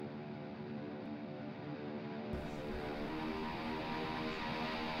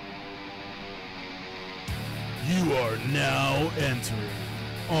You are now entering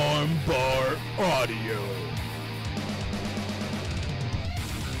Armbar Audio.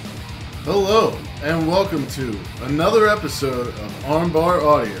 Hello, and welcome to another episode of Armbar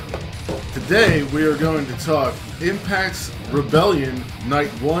Audio. Today, we are going to talk Impact's Rebellion Night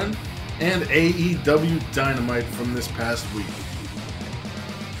 1 and AEW Dynamite from this past week.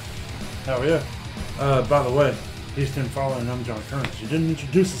 Hell yeah. By the way, he's Tim Fowler and I'm John Kearns. You didn't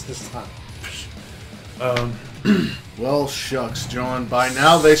introduce us this time. Well, shucks, John. By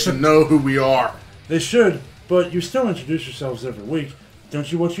now, they should know who we are. They should, but you still introduce yourselves every week.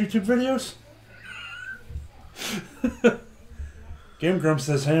 Don't you watch YouTube videos? Game Grump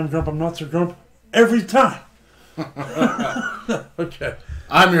says, "Hey, I'm Grump, I'm not so Grump." Every time. Okay.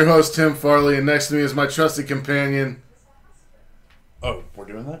 I'm your host, Tim Farley, and next to me is my trusty companion. Oh, we're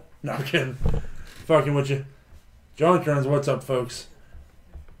doing that? No, I'm kidding. Fucking with you. John Kearns, what's up, folks?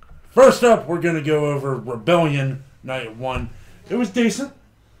 First up, we're going to go over Rebellion Night 1. It was decent.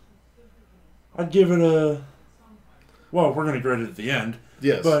 I'd give it a... Well, we're going to grade it at the end.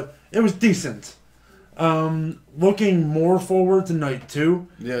 Yes. But it was decent. Looking more forward to Night 2,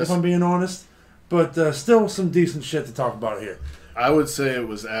 Yes. if I'm being honest. But still some decent shit to talk about here. I would say it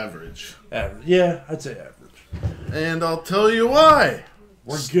was average. Average. Yeah, I'd say average. And I'll tell you why.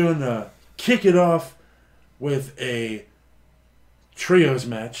 We're going to kick it off with a trios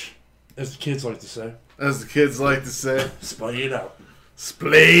match, as the kids like to say. As the kids like to say. Splayed out.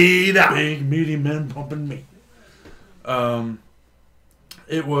 Splayed out. Big, meaty men pumping meat.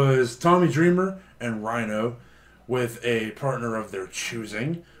 It was Tommy Dreamer and Rhino with a partner of their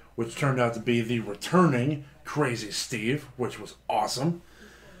choosing, which turned out to be the returning Crazy Steve, which was awesome,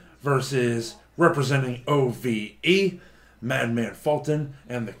 versus representing OVE, Madman Fulton,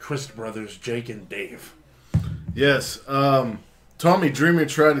 and the Christ brothers, Jake and Dave. Yes, Tommy Dreamer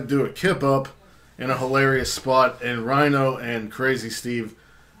tried to do a kip up in a hilarious spot, and Rhino and Crazy Steve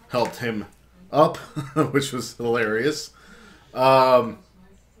helped him up, which was hilarious.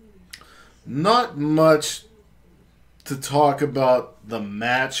 Not much to talk about the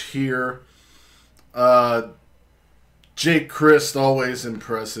match here. Jake Christ always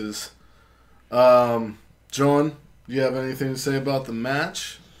impresses. John, do you have anything to say about the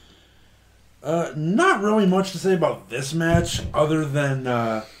match? Not really much to say about this match, other than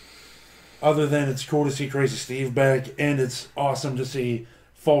it's cool to see Crazy Steve back, and it's awesome to see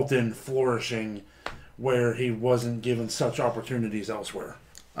Fulton flourishing where he wasn't given such opportunities elsewhere.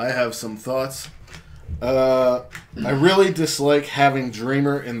 I have some thoughts. I really dislike having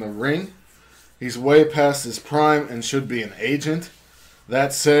Dreamer in the ring. He's way past his prime and should be an agent.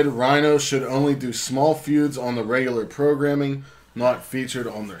 That said, Rhino should only do small feuds on the regular programming, not featured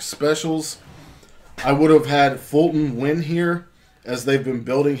on their specials. I would have had Fulton win here, as they've been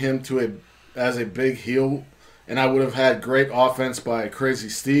building him as a big heel, and I would have had great offense by Crazy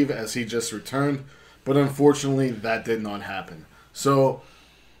Steve as he just returned, but unfortunately that did not happen. So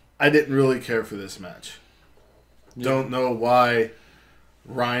I didn't really care for this match. Yeah. Don't know why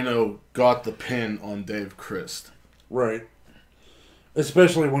Rhino got the pin on Dave Christ. Right.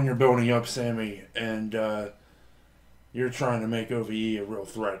 Especially when you're building up Sammy and you're trying to make OVE a real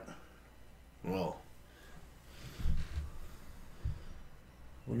threat. Well,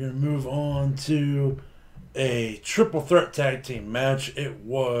 we're going to move on to a triple threat tag team match. It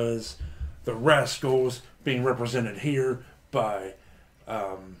was the Rascals being represented here by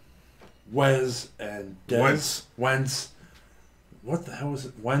Wes and Dez. Wentz. What the hell was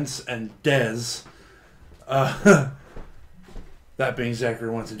it? Wentz and Dez. That being Zachary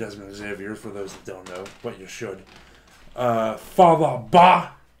Wentz and Desmond Xavier, for those that don't know, but you should. Father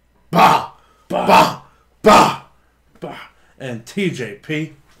Ba, and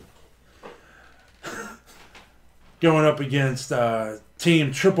TJP. Going up against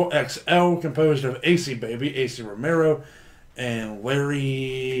Team Triple XL, composed of AC Baby, AC Romero, and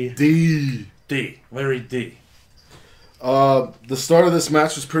Larry D. Larry D. The start of this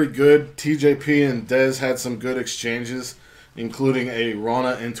match was pretty good. TJP and Dez had some good exchanges, including a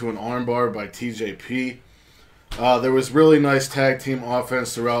Rana into an armbar by TJP. There was really nice tag team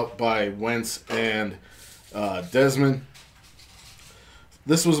offense throughout by Wentz and Desmond.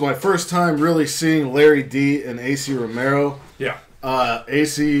 This was my first time really seeing Larry D and AC Romero. Yeah.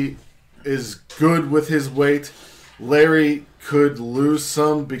 AC is good with his weight. Larry could lose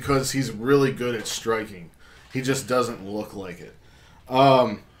some because he's really good at striking. He just doesn't look like it.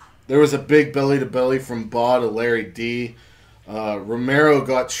 There was a big belly-to-belly from Ba to Larry D. Romero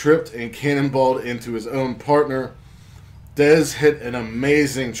got tripped and cannonballed into his own partner. Dez hit an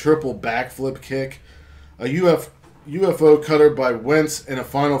amazing triple backflip kick. A UFO cutter by Wentz and a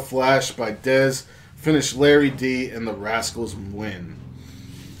final flash by Dez finish Larry D and the Rascals win.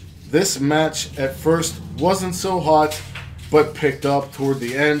 This match at first wasn't so hot, but picked up toward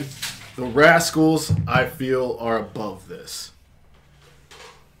the end. The Rascals, I feel, are above this.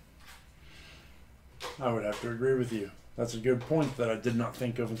 I would have to agree with you. That's a good point that I did not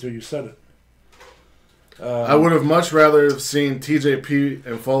think of until you said it. I would have much rather have seen TJP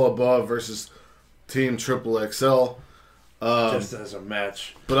and Fall Above versus Team Triple XL. Just as a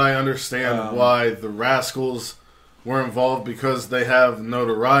match. But I understand why the Rascals were involved because they have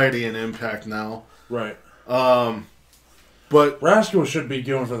notoriety and Impact now. Right. But Rascals should be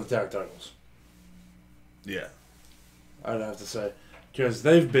going for the tag titles. Yeah. I'd have to say. Because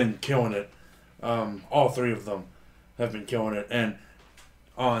they've been killing it. All three of them have been killing it. And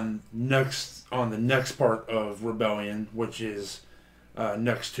on the next part of Rebellion, which is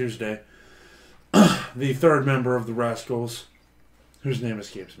next Tuesday, the third member of the Rascals, whose name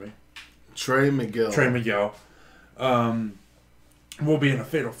escapes me, Trey Miguel, will be in a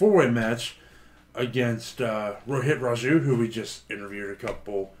fatal four-way match against Rohit Raju, who we just interviewed a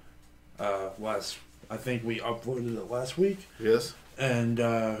couple I think we uploaded it last week. Yes. And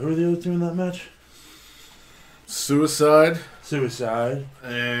who are the other two in that match? Suicide.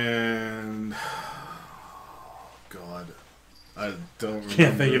 And God, I don't remember.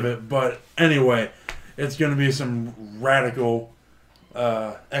 Can't think of it. But anyway, it's going to be some radical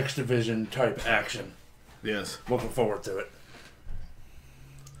X Division type action. Yes. Looking forward to it.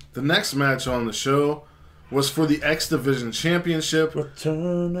 The next match on the show was for the X Division Championship.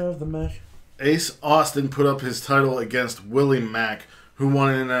 Return of the match. Ace Austin put up his title against Willie Mack, who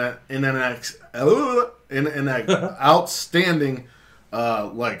won in an outstanding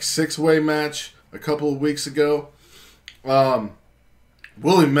six-way match a couple of weeks ago.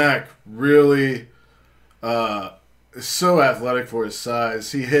 Willie Mack really is so athletic for his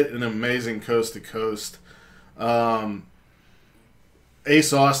size. He hit an amazing coast-to-coast.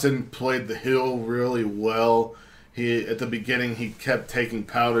 Ace Austin played the heel really well. At the beginning, he kept taking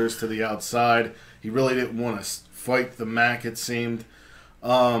powders to the outside. He really didn't want to fight the Mac, it seemed.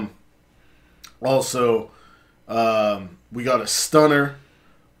 Also, we got a stunner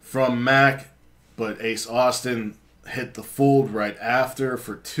from Mac, but Ace Austin hit the fold right after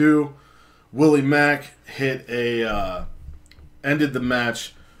for 2. Willie Mack hit ended the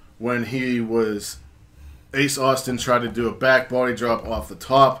match when Ace Austin tried to do a back body drop off the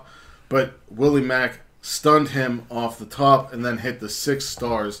top, but Willie Mack stunned him off the top and then hit the 6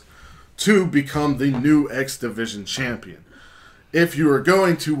 stars to become the new X Division champion. If you are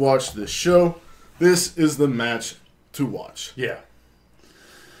going to watch this show, this is the match to watch. Yeah.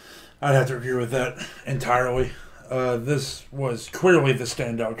 I'd have to agree with that entirely. This was clearly the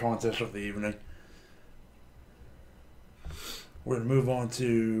standout contest of the evening. We're going to move on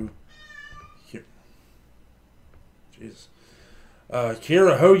to... Jesus.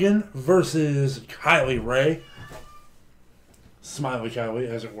 Kiera Hogan versus Kylie Ray. Smiley Kylie,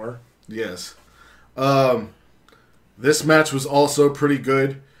 as it were. Yes. This match was also pretty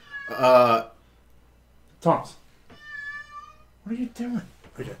good. Thomas, what are you doing?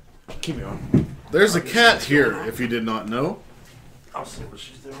 Okay, keep me on. There's a cat here, if you did not know. I'll see what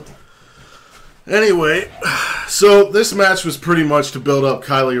she's doing. Anyway, so this match was pretty much to build up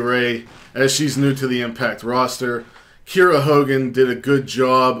Kylie Ray as she's new to the Impact roster. Kiera Hogan did a good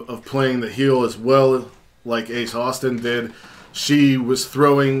job of playing the heel as well, like Ace Austin did. She was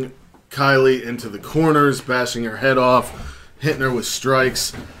throwing Kylie into the corners, bashing her head off, hitting her with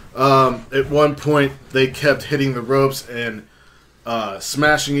strikes. At one point, they kept hitting the ropes and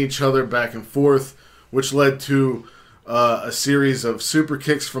smashing each other back and forth, which led to a series of super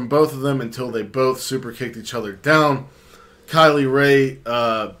kicks from both of them until they both super kicked each other down. Kylie Ray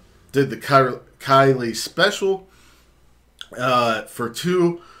did the Kylie special for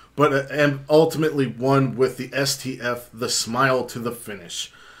 2, and ultimately won with the STF, the smile to the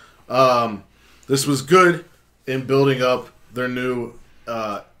finish. This was good in building up their new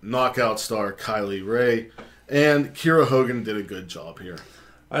knockout star, Kylie Ray, and Kiera Hogan did a good job here.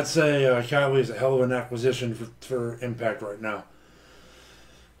 I'd say Kylie is a hell of an acquisition for Impact right now.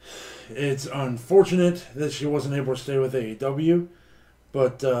 It's unfortunate that she wasn't able to stay with AEW,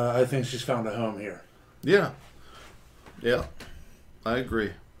 but I think she's found a home here. Yeah, I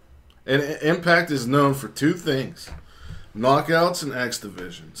agree. And Impact is known for 2 things: knockouts and X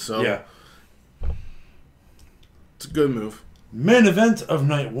Division. So yeah, it's a good move. Main event of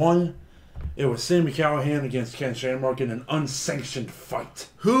night 1. It was Sami Callihan against Ken Shamrock in an unsanctioned fight.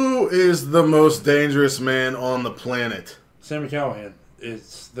 Who is the most dangerous man on the planet? Sami Callihan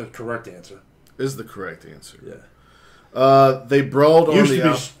is the correct answer. Is the correct answer. Yeah. They brawled on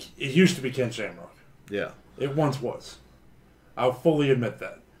the It used to be Ken Shamrock. Yeah. It once was. I'll fully admit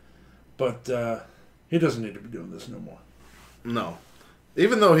that. But he doesn't need to be doing this no more. No.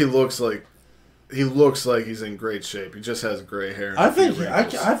 Even though he looks like he's in great shape. He just has gray hair. And I a few think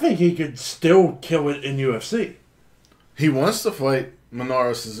wrinkles. I think he could still kill it in UFC. He wants to fight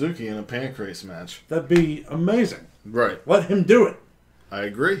Minoru Suzuki in a pancrase match. That'd be amazing. Right. Let him do it. I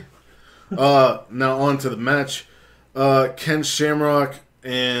agree. Now on to the match. Ken Shamrock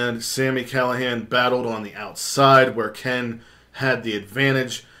and Sami Callihan battled on the outside where Ken had the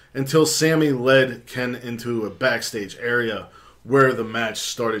advantage until Sami led Ken into a backstage area where the match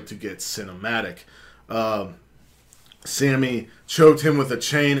started to get cinematic. Sami choked him with a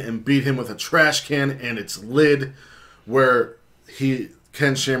chain and beat him with a trash can and its lid, where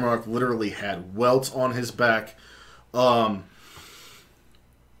Ken Shamrock literally had welts on his back.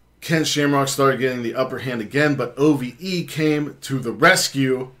 Ken Shamrock started getting the upper hand again, but OVE came to the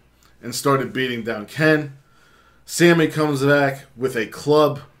rescue and started beating down Ken. Sami comes back with a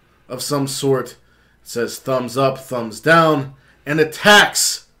club of some sort, says thumbs up, thumbs down, and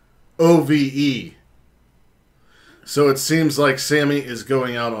attacks OVE. So it seems like Sami is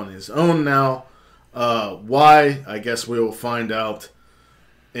going out on his own now. Why? I guess we will find out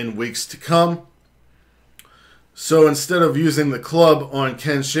in weeks to come. So instead of using the club on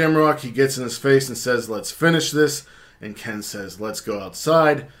Ken Shamrock, he gets in his face and says, let's finish this. And Ken says, let's go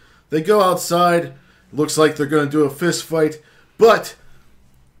outside. They go outside. Looks like they're going to do a fist fight. But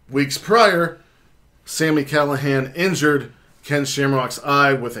weeks prior, Sami Callihan injured Ken Shamrock's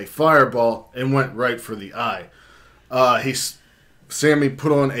eye with a fireball and went right for the eye. Sami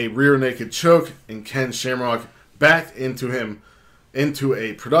put on a rear naked choke, and Ken Shamrock backed into him into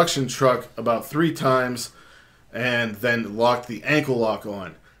a production truck about 3 times and then locked the ankle lock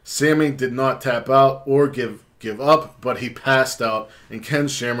on. Sami did not tap out or give up, but he passed out, and Ken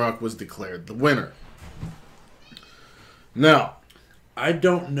Shamrock was declared the winner. Now, I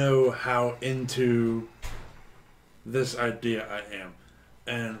don't know how into this idea I am.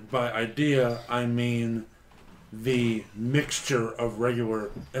 And by idea, I mean the mixture of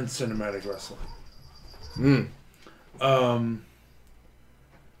regular and cinematic wrestling.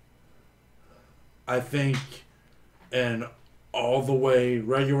 I think an all-the-way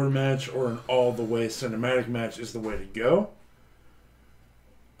regular match or an all-the-way cinematic match is the way to go.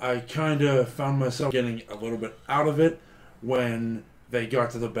 I kind of found myself getting a little bit out of it when they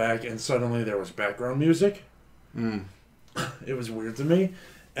got to the back and suddenly there was background music. It was weird to me.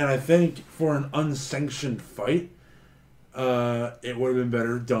 And I think for an unsanctioned fight, it would have been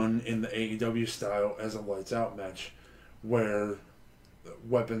better done in the AEW style as a lights out match where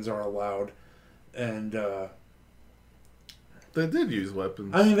weapons are allowed. And they did use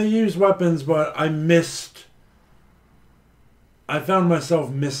weapons. I mean, they used weapons, but I found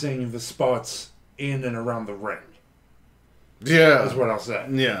myself missing the spots in and around the ring. Yeah. That's what I'll say.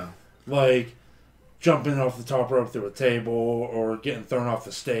 Yeah. Like jumping off the top rope through a table or getting thrown off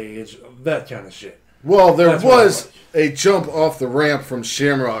the stage, that kind of shit. Well, there That's what I was like. a jump off the ramp from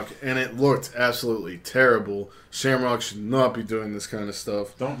Shamrock, and it looked absolutely terrible. Shamrock should not be doing this kind of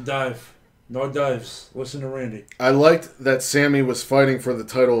stuff. Don't dive. No dives. Listen to Randy. I liked that Sami was fighting for the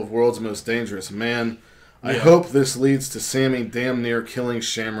title of World's Most Dangerous Man. I Yeah. hope this leads to Sami damn near killing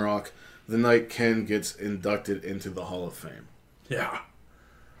Shamrock the night Ken gets inducted into the Hall of Fame. Yeah.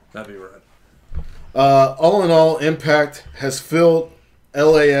 That'd be right. All in all, Impact has filled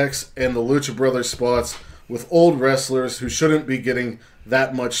LAX and the Lucha Brothers spots with old wrestlers who shouldn't be getting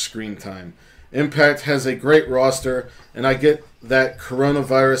that much screen time. Impact has a great roster, and I get that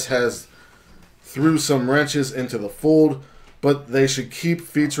coronavirus has threw some wrenches into the fold, but they should keep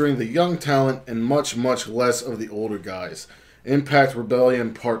featuring the young talent and much, much less of the older guys. Impact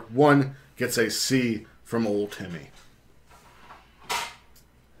Rebellion Part 1 gets a C from old Timmy.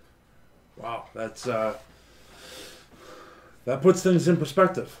 Wow, that's that puts things in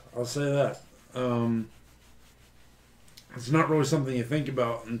perspective. I'll say that. It's not really something you think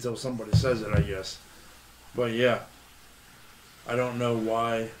about until somebody says it, I guess. But yeah, I don't know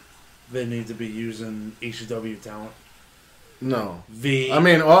why they need to be using ECW talent. No. I I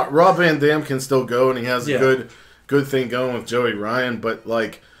mean, Rob Van Dam can still go, and he has a Yeah. good thing going with Joey Ryan, but,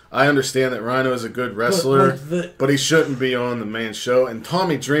 like, I understand that Rhino is a good wrestler, but he shouldn't be on the main show. And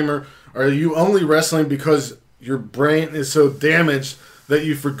Tommy Dreamer, are you only wrestling because your brain is so damaged that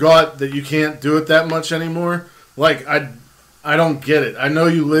you forgot that you can't do it that much anymore? Like, I don't get it. I know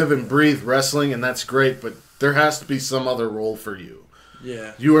you live and breathe wrestling, and that's great, but there has to be some other role for you.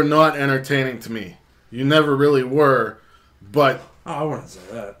 Yeah. You are not entertaining to me. You never really were, but Oh, I wouldn't say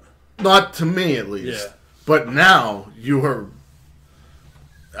that. not to me at least. Yeah. But now you are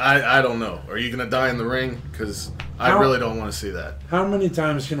I don't know. Are you going to die in the ring? Because I really don't want to see that. How many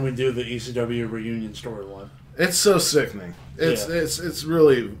times can we do the ECW reunion storyline? It's so sickening. It's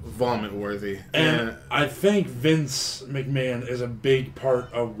really vomit worthy. And I think Vince McMahon is a big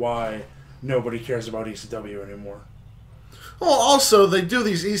part of why nobody cares about ECW anymore. Well, also, they do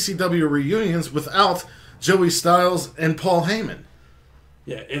these ECW reunions without Joey Styles and Paul Heyman.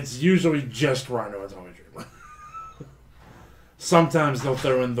 Yeah, it's usually just Rhino and Tommy Dreamer. Sometimes they'll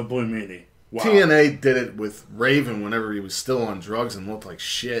throw in the Blue Meanie. Wow. TNA did it with Raven whenever he was still on drugs and looked like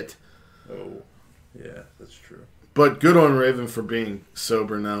shit. Oh, yeah, that's true. But good on Raven for being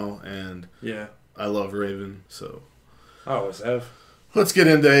sober now, and yeah, I love Raven, so... I always have. Let's get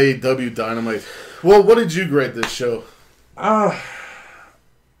into AEW Dynamite. Well, what did you grade this show? I'd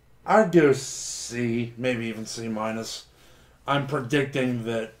go C, maybe even C minus. I'm predicting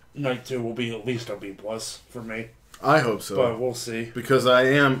that Night 2 will be at least a B plus for me. I hope so. But we'll see. Because I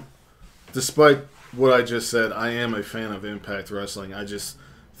am, despite what I just said, I am a fan of Impact Wrestling. I just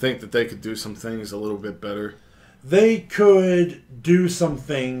think that they could do some things a little bit better. They could do some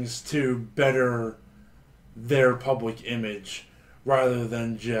things to better their public image rather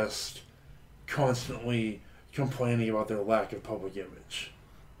than just constantly complaining about their lack of public image.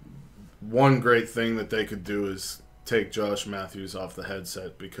 One great thing that they could do is take Josh Matthews off the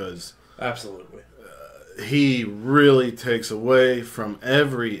headset because... Absolutely. He really takes away from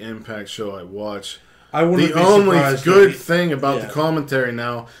every Impact show I watch. I wouldn't the only good thing about the commentary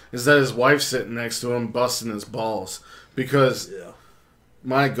now is that his wife's sitting next to him busting his balls. Because,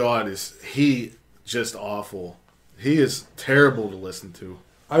 my God, is he just awful. He is terrible to listen to.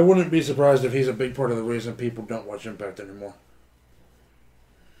 I wouldn't be surprised if he's a big part of the reason people don't watch Impact anymore.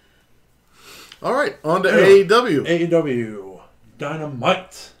 All right, on to AEW. AEW.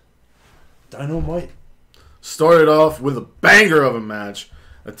 Dynamite. Started off with a banger of a match.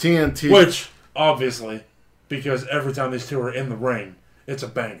 A TNT... Which, obviously, because every time these two are in the ring, it's a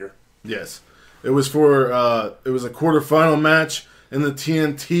banger. Yes. It was for... it was a quarterfinal match in the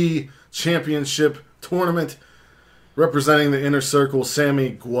TNT Championship Tournament. Representing the Inner Circle, Sammy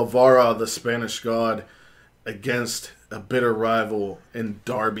Guevara, the Spanish God, against a bitter rival in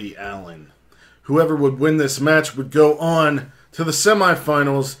Darby Allin. Whoever would win this match would go on to the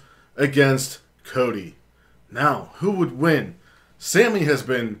semifinals against Cody. Now, who would win? Sammy has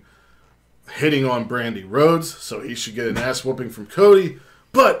been hitting on Brandy Rhodes, so he should get an ass whooping from Cody.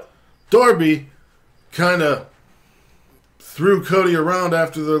 But Darby kind of threw Cody around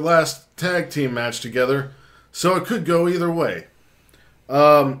after their last tag team match together. So it could go either way.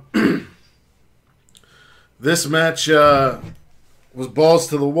 This match was balls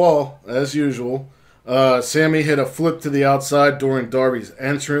to the wall, as usual. Sammy hit a flip to the outside during Darby's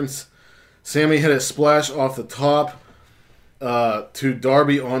entrance. Sammy hit a splash off the top to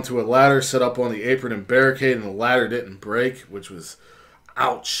Darby onto a ladder set up on the apron and barricade, and the ladder didn't break, which was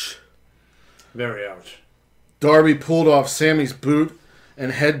ouch. Very ouch. Darby pulled off Sammy's boot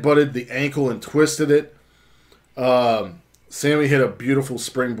and headbutted the ankle and twisted it. Sammy hit a beautiful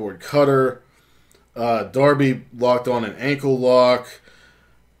springboard cutter. Darby locked on an ankle lock.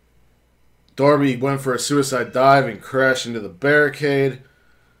 Darby went for a suicide dive and crashed into the barricade.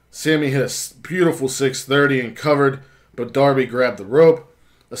 Sammy hit a beautiful 630 and covered, but Darby grabbed the rope.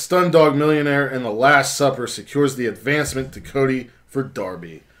 A Stun Dog Millionaire and the Last Supper secures the advancement to Cody for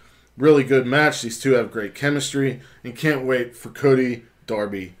Darby. Really good match. These two have great chemistry and can't wait for Cody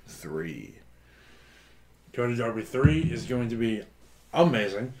Darby 3. Cody Darby 3 is going to be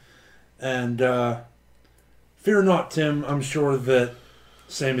amazing. And fear not, Tim, I'm sure that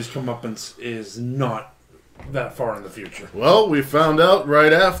Sammy's comeuppance is not that far in the future. Well, we found out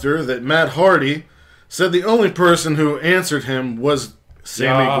right after that Matt Hardy said the only person who answered him was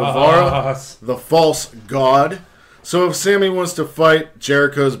Sammy Guevara, the false god. So if Sammy wants to fight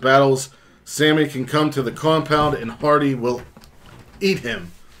Jericho's battles, Sammy can come to the compound and Hardy will eat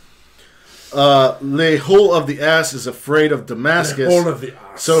him. Le Hole of the Ass is afraid of Damascus. Le Hole of the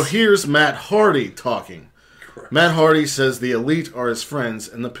Ass. So here's Matt Hardy talking. Correct. Matt Hardy says the Elite are his friends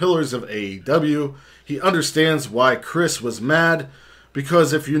and the pillars of AEW. He understands why Chris was mad,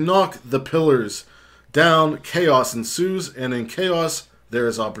 because if you knock the pillars down, chaos ensues, and in chaos, there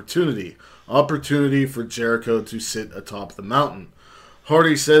is opportunity. Opportunity for Jericho to sit atop the mountain.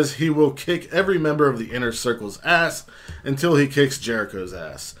 Hardy says he will kick every member of the Inner Circle's ass until he kicks Jericho's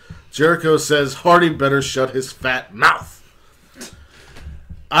ass. Jericho says Hardy better shut his fat mouth.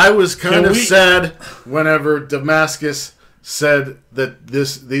 I was kind of sad whenever Damascus said that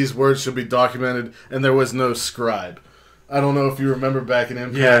these words should be documented and there was no scribe. I don't know if you remember back in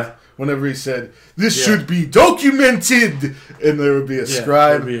Impact, Yeah. whenever he said, "This should be documented," and there would be a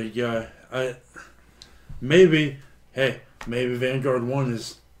scribe. There would be a guy. Maybe Vanguard 1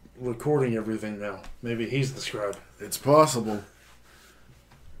 is recording everything now. Maybe he's the scribe. It's possible.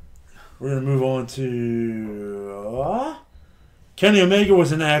 We're going to move on to... Kenny Omega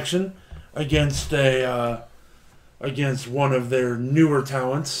was in action against against one of their newer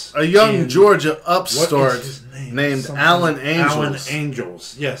talents. A young Georgia What upstart is his name? named Something- Alan Angels. Alan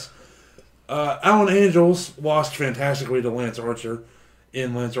Angels, yes. Alan Angels lost fantastically to Lance Archer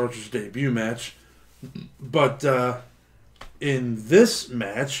in Lance Archer's debut match. But in this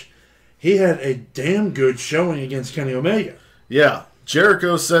match, he had a damn good showing against Kenny Omega. Yeah,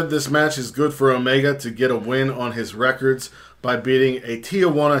 Jericho said this match is good for Omega to get a win on his records by beating a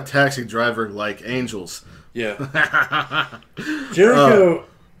Tijuana taxi driver like Angels. Yeah. Jericho...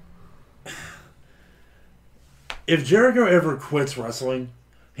 if Jericho ever quits wrestling,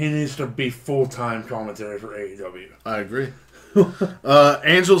 he needs to be full-time commentary for AEW. I agree.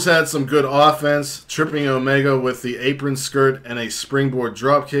 Angels had some good offense, tripping Omega with the apron skirt and a springboard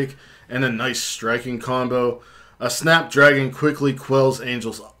dropkick and a nice striking combo. A Snapdragon quickly quells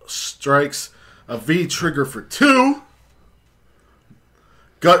Angels' strikes. A V-trigger for 2.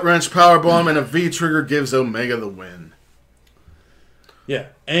 Gut-wrench powerbomb and a V-trigger gives Omega the win. Yeah,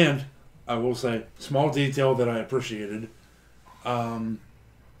 and I will say, small detail that I appreciated, Omega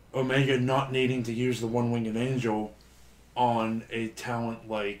not needing to use the one-winged angel on a talent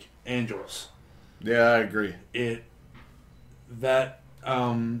like Angels. Yeah, I agree. That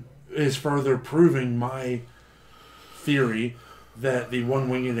is further proving my theory that the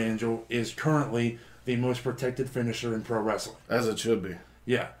one-winged angel is currently the most protected finisher in pro wrestling. As it should be.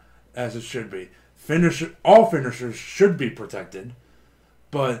 Yeah, as it should be. All finishers should be protected,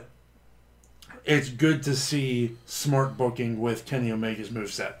 but it's good to see smart booking with Kenny Omega's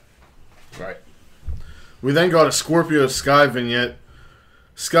moveset. Right. We then got a Scorpio Sky vignette.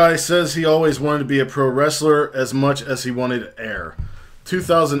 Sky says he always wanted to be a pro wrestler as much as he wanted air.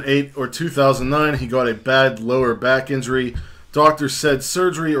 2008 or 2009, he got a bad lower back injury. Doctors said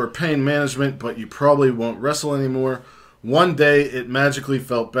surgery or pain management, but you probably won't wrestle anymore. One day, it magically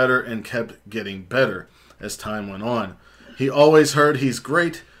felt better and kept getting better as time went on. He always heard he's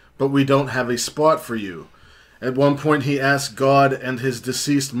great, but we don't have a spot for you. At one point, he asked God and his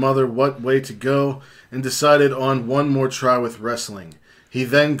deceased mother what way to go and decided on one more try with wrestling. He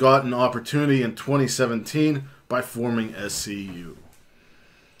then got an opportunity in 2017 by forming SCU.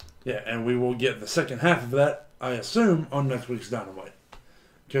 Yeah, and we will get the second half of that, I assume, on next week's Dynamite.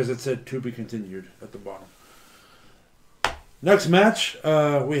 Because it said to be continued at the bottom. Next match,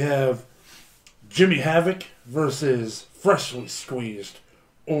 we have Jimmy Havoc versus freshly squeezed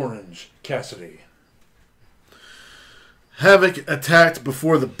Orange Cassidy. Havoc attacked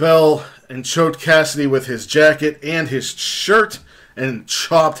before the bell and choked Cassidy with his jacket and his shirt and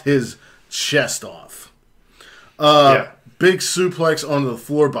chopped his chest off. Big suplex onto the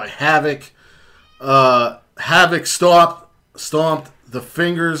floor by Havoc. Havoc stomped the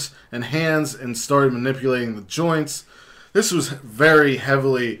fingers and hands and started manipulating the joints. This was very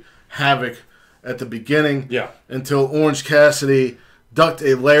heavily Havoc at the beginning until Orange Cassidy ducked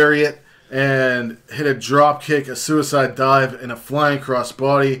a lariat and hit a drop kick, a suicide dive, and a flying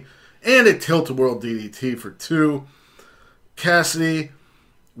crossbody, and a tilt-a-whirl DDT for 2. Cassidy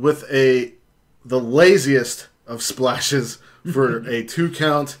with the laziest of splashes for a 2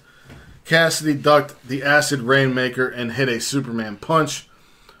 count. Cassidy ducked the acid rainmaker and hit a Superman punch.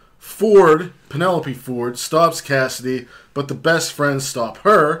 Penelope Ford, stops Cassidy, but the best friends stop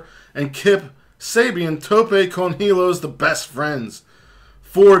her, and Kip Sabian tope con Hilo's the best friends.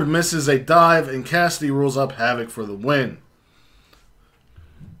 Ford misses a dive, and Cassidy rolls up Havoc for the win.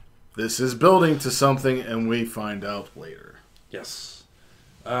 This is building to something, and we find out later. Yes.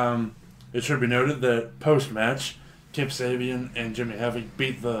 It should be noted that post-match, Kip Sabian and Jimmy Havoc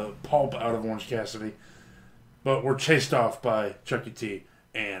beat the pulp out of Orange Cassidy, but were chased off by Chucky T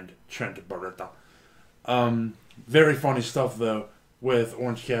and Trent Barreta. Very funny stuff, though, with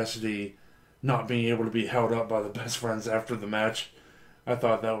Orange Cassidy not being able to be held up by the best friends after the match. I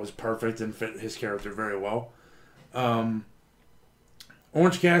thought that was perfect and fit his character very well. Orange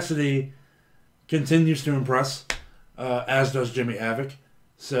Cassidy continues to impress, as does Jimmy Havoc.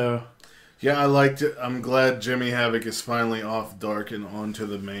 So, yeah, I liked it. I'm glad Jimmy Havoc is finally off Dark and onto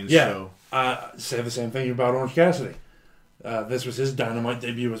the main show. Say the same thing about Orange Cassidy. This was his Dynamite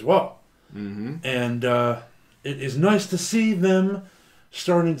debut as well. Mm-hmm. And it is nice to see them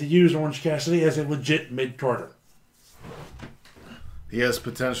starting to use Orange Cassidy as a legit mid-carder. He has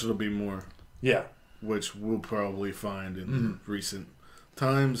potential to be more. Yeah. which we'll probably find in recent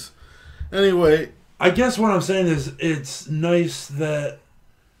times. Anyway, I guess what I'm saying is it's nice that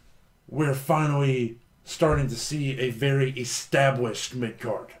we're finally starting to see a very established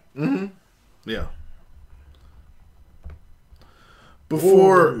mid-card. yeah.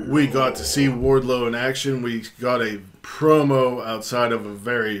 Before we got to see Wardlow in action, we got a promo outside of a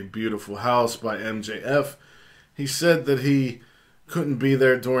very beautiful house by MJF. He said that he couldn't be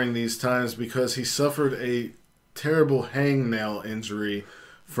there during these times because he suffered a terrible hangnail injury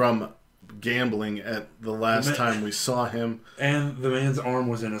from gambling at the last time we saw him. And the man's arm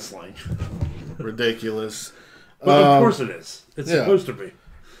was in a sling. Ridiculous. But of course it is. It's supposed to be.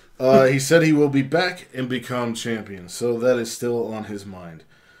 He said he will be back and become champion, so that is still on his mind.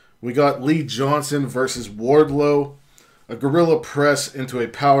 We got Lee Johnson versus Wardlow, a gorilla press into a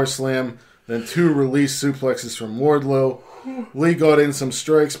power slam, then 2 release suplexes from Wardlow. Lee got in some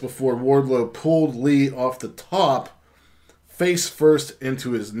strikes before Wardlow pulled Lee off the top, face first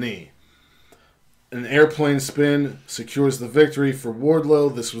into his knee. An airplane spin secures the victory for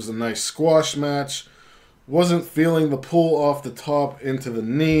Wardlow. This was a nice squash match. Wasn't feeling the pull off the top into the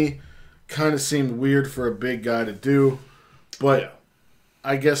knee. Kind of seemed weird for a big guy to do. But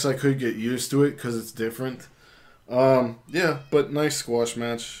I guess I could get used to it because it's different. But nice squash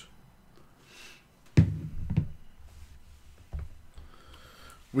match.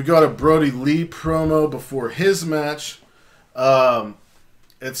 We got a Brody Lee promo before his match.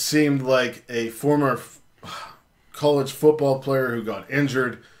 It seemed like a former college football player who got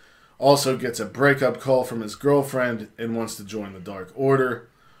injured also gets a breakup call from his girlfriend and wants to join the Dark Order.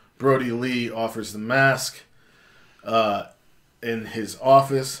 Brody Lee offers the mask in his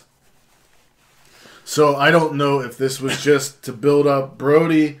office. So I don't know if this was just to build up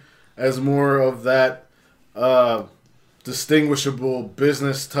Brody as more of that distinguishable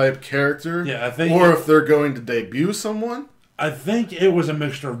business type character, or if they're going to debut someone. I think it was a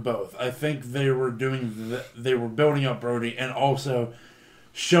mixture of both. I think they were they were building up Brody and also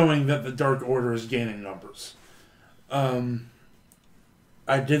showing that the Dark Order is gaining numbers.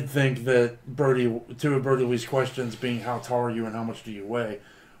 I did think that two of Brody Lee's questions being how tall are you and how much do you weigh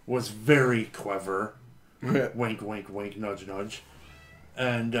was very clever. Wink, wink, wink, nudge, nudge.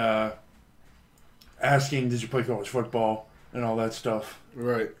 And asking, did you play college football and all that stuff.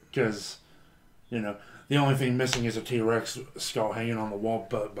 Right. Because, the only thing missing is a T-Rex skull hanging on the wall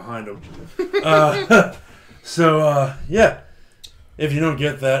behind him. If you don't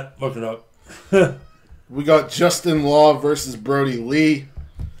get that, look it up. We got Justin Law versus Brody Lee.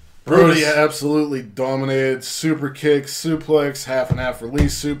 Brody absolutely dominated. Super kick, suplex, half and half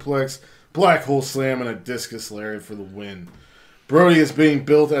release suplex, black hole slam, and a discus lariat for the win. Brody is being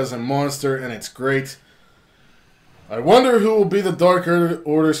built as a monster, and it's great. I wonder who will be the Dark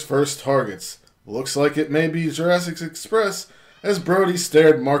Order's first targets. Looks like it may be Jurassic Express, as Brody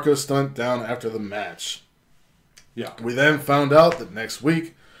stared Marco Stunt down after the match. Yeah. We then found out that next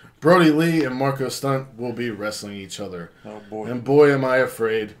week, Brody Lee and Marco Stunt will be wrestling each other. Oh, boy. And boy, am I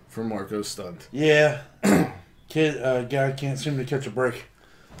afraid for Marco Stunt. Yeah. Guy can't seem to catch a break.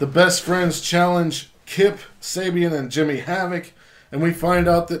 The Best Friends challenge Kip, Sabian, and Jimmy Havoc, and we find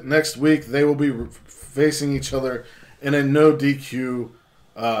out that next week they will be facing each other in a no DQ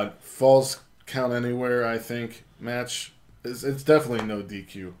Falls Count Anywhere, I think, match. It's definitely no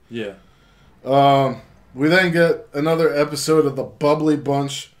DQ. Yeah. We then get another episode of the Bubbly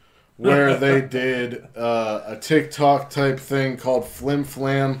Bunch where they did a TikTok type thing called Flim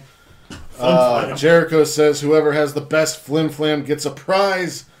Flam. Jericho says whoever has the best Flim Flam gets a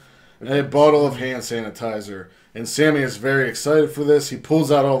prize and a bottle of hand sanitizer. And Sammy is very excited for this. He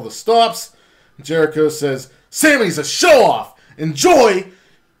pulls out all the stops. Jericho says, Sammy's a show-off. Enjoy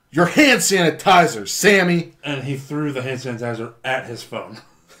your hand sanitizer, Sammy. And he threw the hand sanitizer at his phone.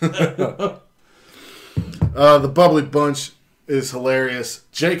 The Bubbly Bunch is hilarious.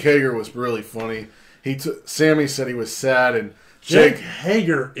 Jake Hager was really funny. Sammy said he was sad, and Jake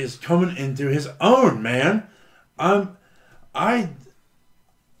Hager is coming into his own, man.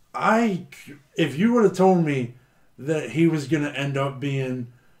 If you would have told me that he was going to end up being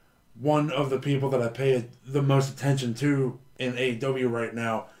one of the people that I pay the most attention to in AEW right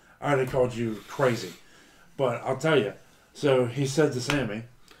now, I'd have called you crazy. But I'll tell you. So he said to Sammy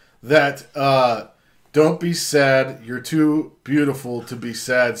that don't be sad. You're too beautiful to be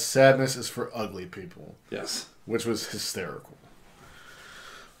sad. Sadness is for ugly people. Yes. Which was hysterical.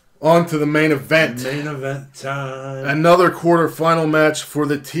 On to the main event. Main event time. Another quarterfinal match for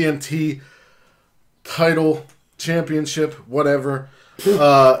the TNT title, championship, whatever.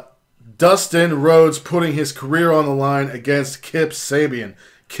 Dustin Rhodes putting his career on the line against Kip Sabian.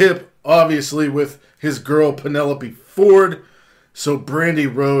 Kip obviously with his girl Penelope Ford. So Brandy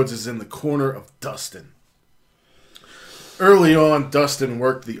Rhodes is in the corner of Dustin. Early on, Dustin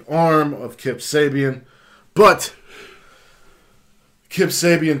worked the arm of Kip Sabian, but Kip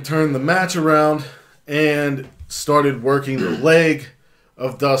Sabian turned the match around and started working the leg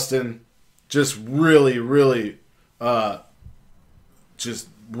of Dustin, just really, just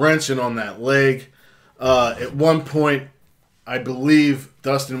wrenching on that leg. At one point, I believe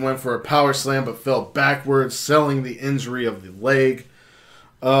Dustin went for a power slam but fell backwards, selling the injury of the leg.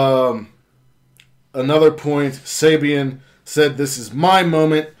 Another point, Sabian said, "This is my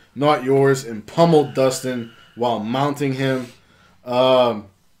moment, not yours," and pummeled Dustin while mounting him.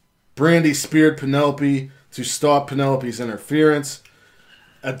 Brandy speared Penelope to stop Penelope's interference.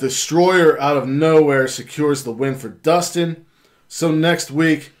 A destroyer out of nowhere secures the win for Dustin. So next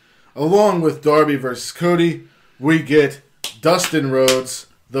week, along with Darby versus Cody, we get Dustin Rhodes,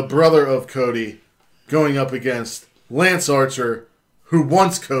 the brother of Cody, going up against Lance Archer, who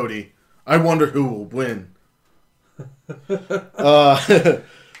wants Cody. I wonder who will win. I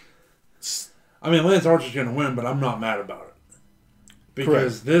mean, Lance Archer's going to win, but I'm not mad about it.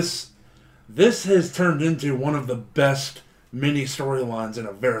 Because this has turned into one of the best mini storylines in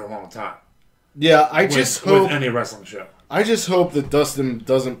a very long time. Yeah, I just hope with any wrestling show. I just hope that Dustin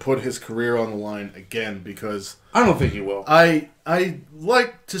doesn't put his career on the line again, because I don't think he will. I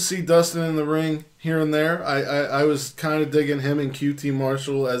like to see Dustin in the ring here and there. I was kind of digging him and QT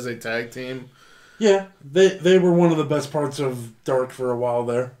Marshall as a tag team. Yeah, they were one of the best parts of Dark for a while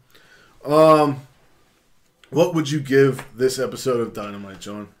there. What would you give this episode of Dynamite,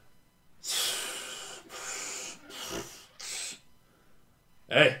 John?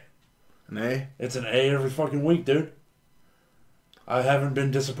 Hey. An A? It's an A every fucking week, dude. I haven't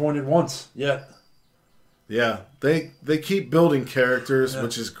been disappointed once yet. Yeah, they keep building characters,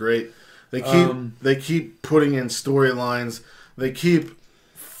 which is great. They keep putting in storylines. They keep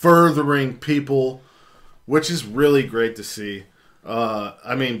furthering people, which is really great to see.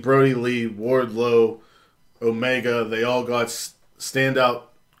 I mean, Brody Lee, Wardlow, Omega, they all got standout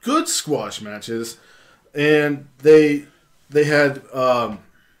good squash matches, and they had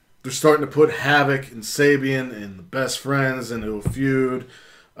they're starting to put Havoc and Sabian and the Best Friends into a feud.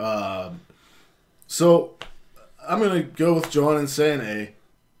 So I'm gonna go with John and say an A.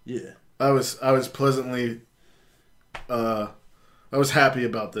 Yeah, I was pleasantly I was happy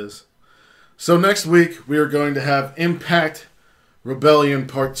about this. So next week we are going to have Impact Rebellion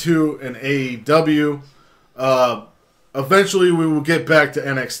Part 2 and AEW. Eventually we will get back to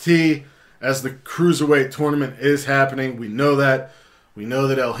NXT as the Cruiserweight tournament is happening. We know that. We know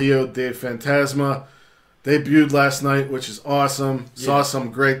that El Hijo de Fantasma debuted last night, which is awesome. Yeah. Saw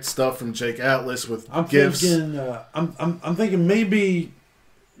some great stuff from Jake Atlas with gifts. I'm thinking maybe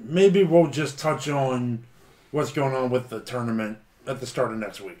we'll just touch on what's going on with the tournament at the start of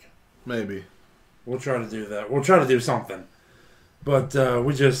next week. Maybe. We'll try to do that. We'll try to do something. But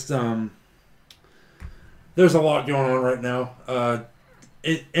we just... there's a lot going on right now.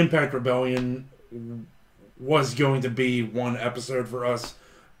 Impact Rebellion was going to be one episode for us,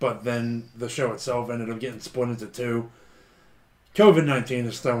 but then the show itself ended up getting split into two. COVID-19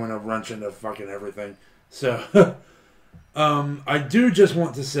 is throwing a wrench into fucking everything. So, I do just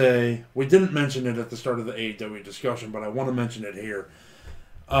want to say, we didn't mention it at the start of the AEW discussion, but I want to mention it here.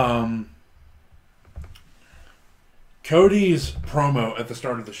 Cody's promo at the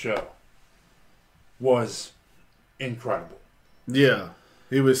start of the show was incredible. Yeah.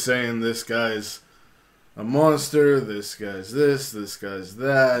 He was saying this guy's a monster, this guy's this guy's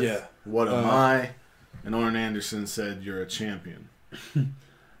that. Yeah. What am I? And Arn Anderson said, "You're a champion."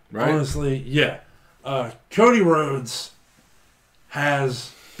 Right? Honestly, yeah. Cody Rhodes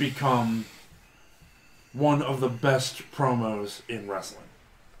has become one of the best promos in wrestling.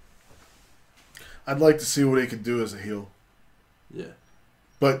 I'd like to see what he could do as a heel. Yeah.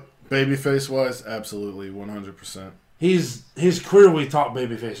 But babyface wise, absolutely, 100%. He's clearly top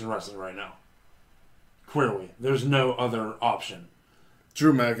babyface in wrestling right now. Clearly. There's no other option.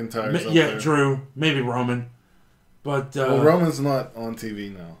 Drew McIntyre's up there. Drew. Maybe Roman. But well, Roman's not on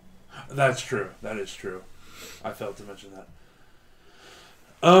TV now. That's true. That is true. I failed to mention that.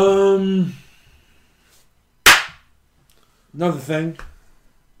 Another thing.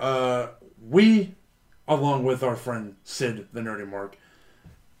 We, along with our friend Sid, the Nerdy Mark,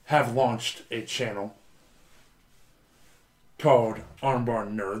 have launched a channel called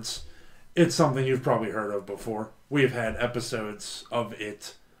Armbar Nerds. It's something you've probably heard of before. We've had episodes of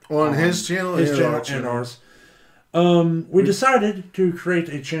it on his channel and ours. We decided to create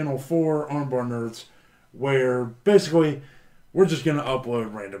a channel for Armbar Nerds where basically we're just going to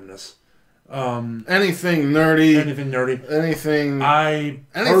upload randomness. Anything nerdy. Anything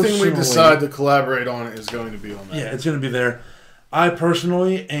we decide to collaborate on is going to be on that. Yeah, it's going to be there. I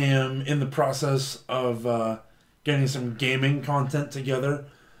personally am in the process of getting some gaming content together,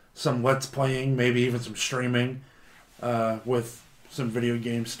 some Let's Playing, maybe even some streaming with some video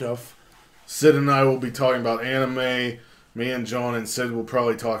game stuff. Sid and I will be talking about anime. Me and John and Sid will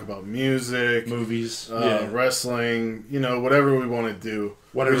probably talk about music, movies, wrestling, whatever we want to do.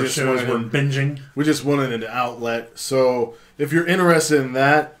 Whatever shows we're binging. We just wanted an outlet. So if you're interested in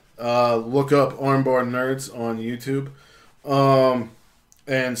that, look up Armbar Nerds on YouTube.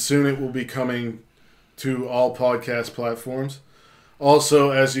 And soon it will be coming to all podcast platforms.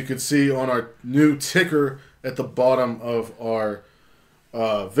 Also, as you can see on our new ticker at the bottom of our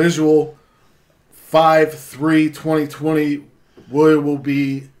visual, 5/3/2020, we will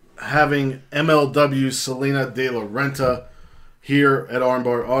be having MLW Selena De La Renta here at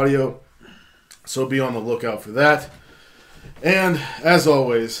Armbar Audio. So be on the lookout for that. And as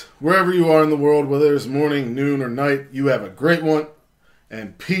always, wherever you are in the world, whether it's morning, noon, or night, you have a great one.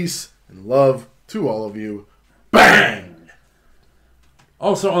 And peace and love to all of you. Bang!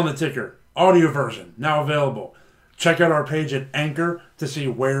 Also on the ticker, audio version, now available. Check out our page at Anchor to see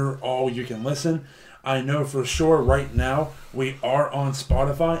where all you can listen. I know for sure right now we are on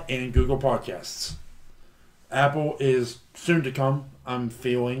Spotify and Google Podcasts. Apple is soon to come, I'm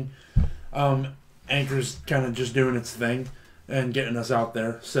feeling. Anchor's kind of just doing its thing and getting us out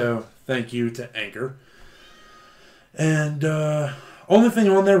there. So thank you to Anchor. And only thing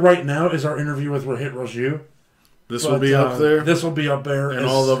on there right now is our interview with Rohit Raju. This will be up there. This will be up there. And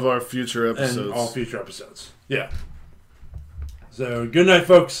all of our future episodes. And all future episodes. Yeah. So good night,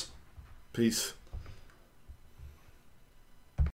 folks. Peace.